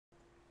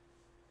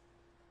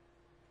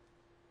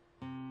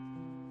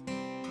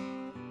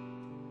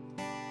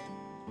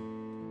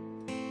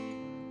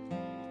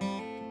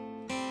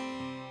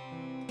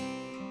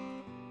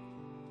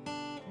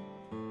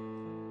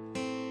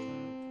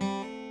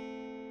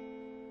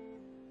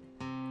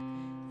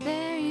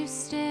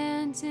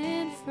stand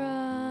in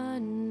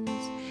front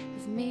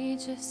of me,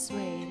 just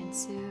waiting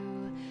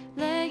to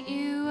let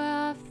you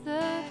off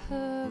the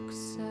hook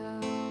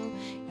so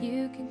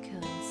you can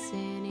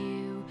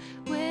continue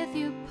with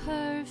your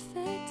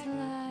perfect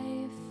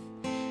life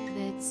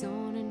that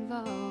don't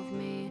involve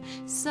me.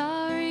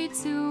 Sorry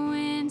to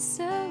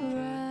interrupt,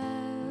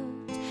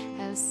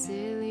 how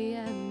silly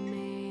of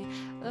me.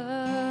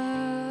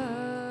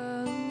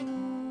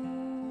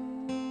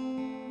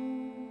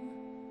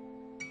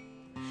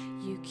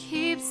 You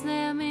keep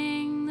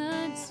slamming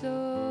the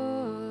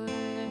door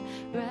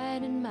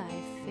right in my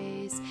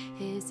face,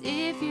 as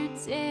if you're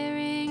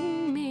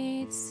daring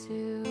me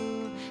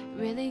to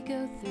really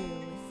go through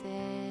with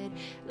it.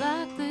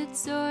 Lock the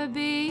door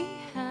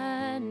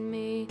behind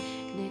me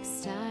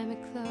next time it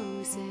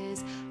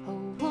closes.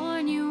 I'll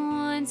warn you,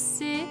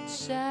 once it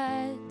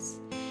shuts,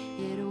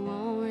 it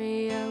won't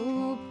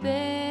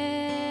reopen.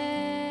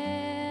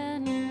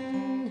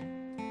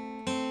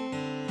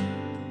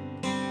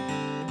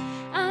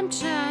 I'm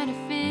trying to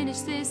finish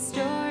this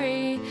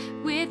story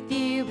with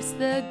you as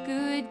the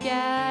good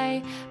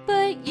guy,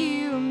 but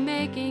you're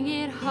making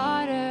it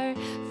harder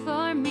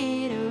for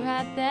me to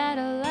write that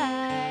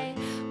lie.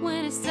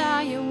 When I saw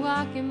you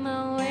walking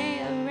my way,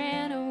 I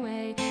ran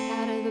away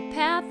out of the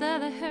path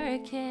of the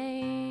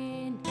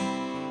hurricane.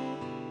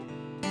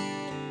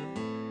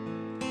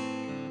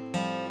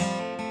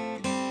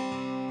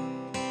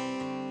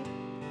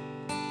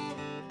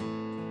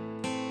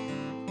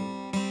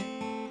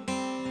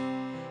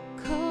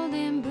 Cold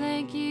and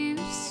blank, you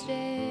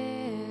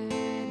stared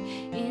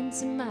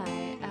into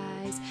my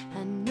eyes.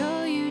 I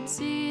know you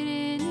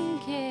didn't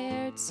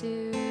care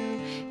to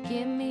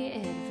give me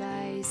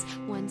advice.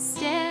 One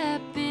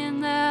step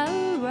in the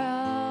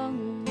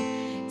wrong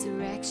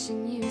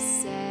direction, you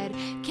said.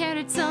 Care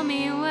to tell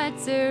me what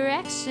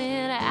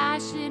direction I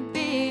should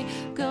be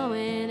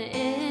going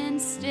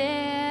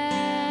instead?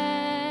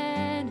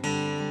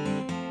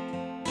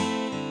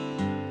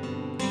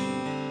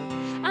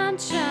 I'm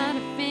trying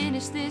to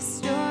finish this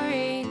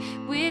story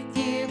with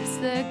you as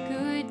the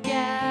good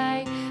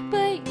guy,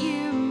 but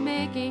you're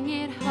making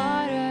it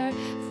harder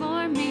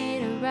for me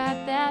to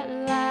write that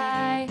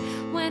lie.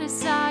 When I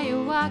saw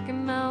you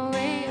walking my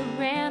way, I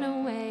ran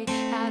away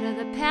out of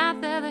the path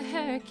of the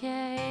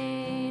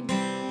hurricane.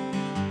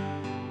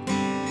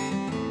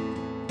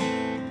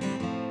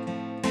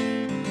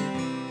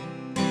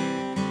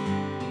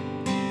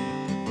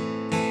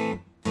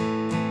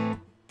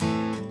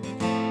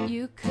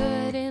 You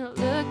couldn't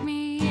look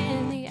me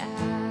in the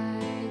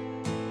eye.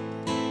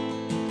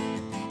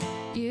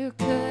 You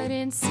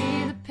couldn't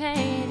see the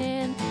pain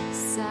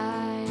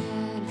inside.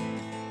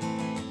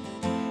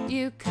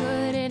 You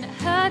couldn't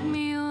hug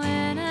me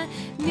when I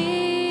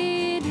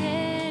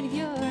needed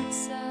your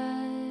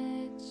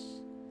touch.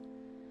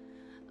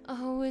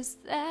 Oh, was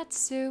that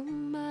too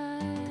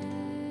much?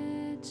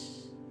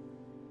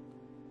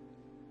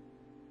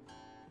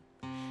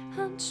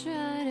 I'm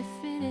trying to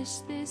finish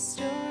this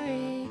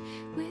story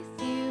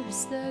with you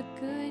as the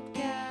good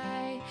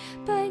guy,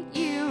 but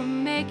you're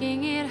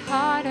making it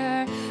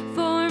harder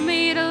for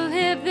me to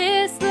live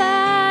this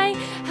lie.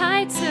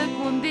 I took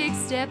one big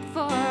step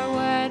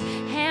forward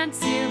and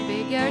two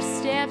bigger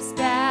steps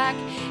back.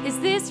 Is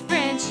this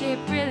friendship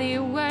really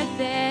worth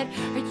it?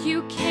 Are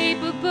you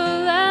capable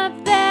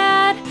of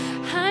that?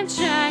 I'm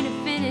trying to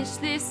finish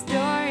this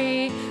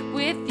story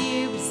with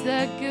you as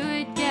the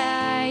good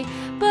guy,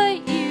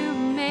 but you're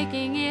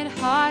making it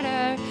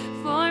harder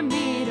for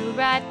me to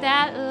write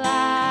that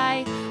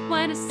lie.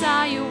 When I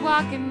saw you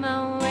walking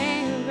my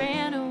way, I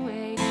ran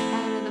away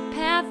out of the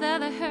path of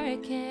the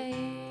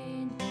hurricane.